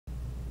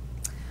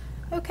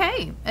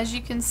Okay, as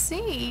you can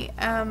see,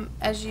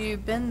 as you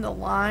bend the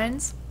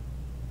lines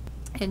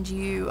and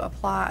you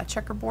apply a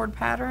checkerboard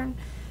pattern,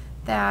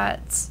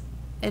 that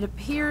it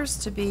appears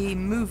to be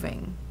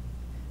moving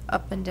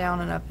up and down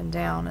and up and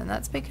down, and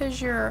that's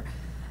because your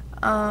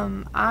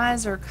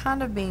eyes are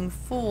kind of being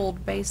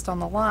fooled based on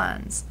the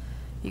lines.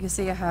 You can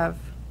see I have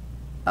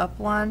up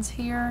lines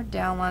here,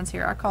 down lines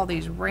here. I call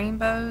these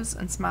rainbows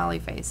and smiley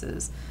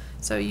faces.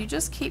 So you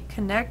just keep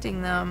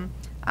connecting them.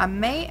 I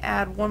may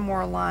add one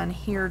more line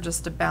here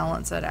just to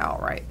balance it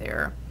out right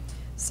there.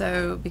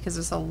 So because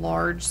it's a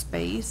large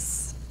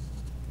space.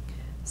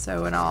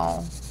 So and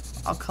I'll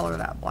color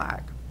that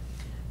black.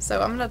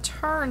 So I'm going to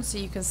turn so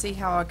you can see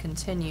how I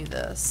continue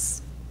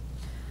this.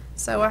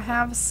 So I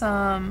have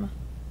some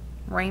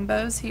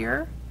rainbows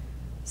here.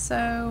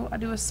 So I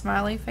do a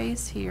smiley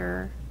face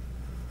here,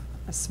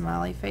 a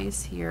smiley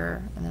face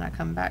here, and then I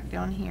come back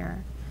down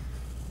here,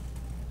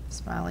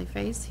 smiley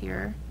face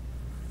here,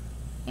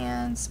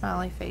 and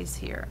smiley face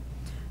here.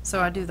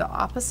 So I do the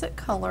opposite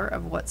color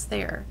of what's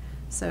there.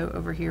 So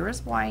over here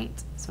is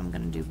white, so I'm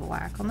going to do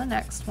black on the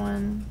next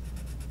one.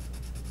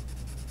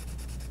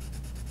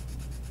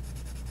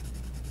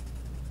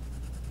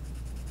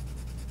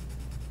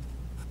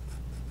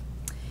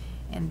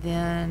 And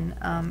then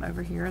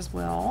over here as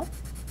well.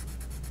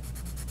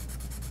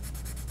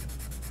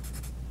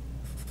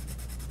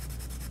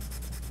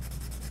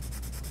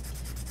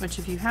 Which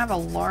if you have a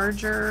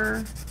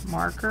larger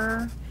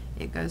marker,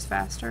 it goes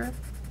faster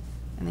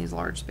in these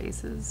large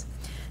spaces.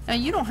 Now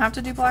you don't have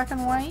to do black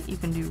and white. You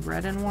can do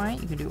red and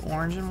white. You can do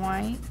orange and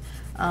white.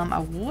 I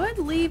would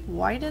leave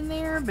white in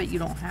there, but you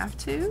don't have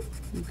to.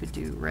 You could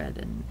do red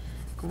and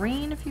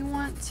green if you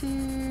want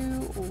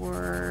to,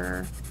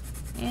 or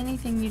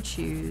anything you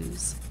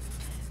choose.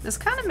 This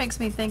kind of makes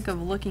me think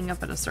of looking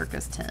up at a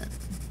circus tent.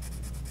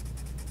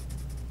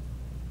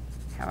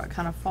 How it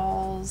kind of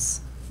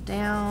falls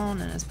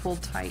down and is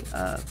pulled tight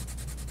up.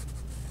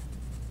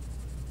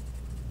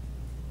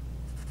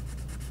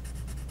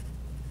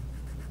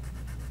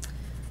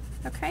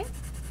 Okay.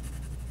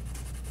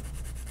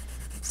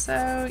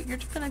 So you're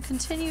just going to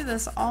continue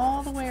this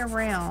all the way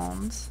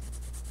around.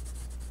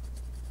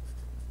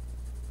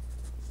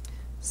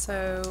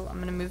 So I'm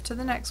going to move to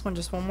the next one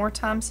just one more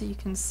time so you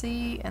can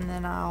see, and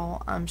then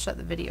I'll shut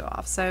the video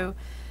off. So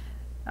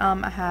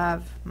I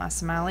have my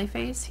smiley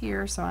face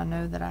here, so I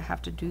know that I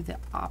have to do the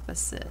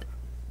opposite.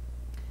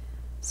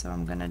 So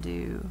I'm going to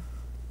do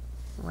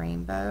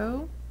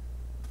rainbow,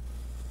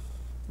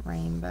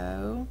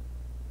 rainbow,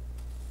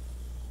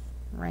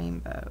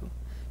 rainbow.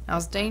 Now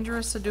it's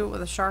dangerous to do it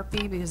with a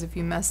Sharpie because if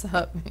you mess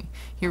up,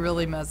 you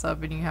really mess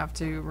up and you have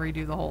to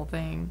redo the whole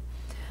thing.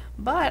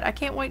 But I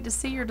can't wait to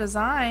see your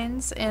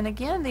designs, and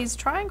again, these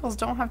triangles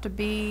don't have to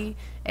be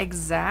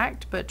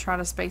exact, but try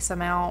to space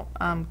them out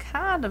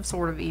kind of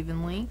sort of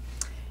evenly,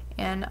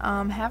 and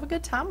have a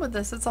good time with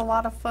this. It's a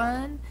lot of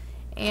fun,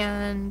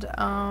 and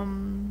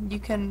you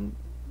can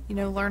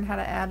learn how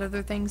to add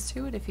other things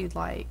to it if you'd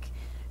like.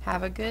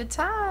 Have a good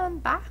time.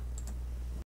 Bye.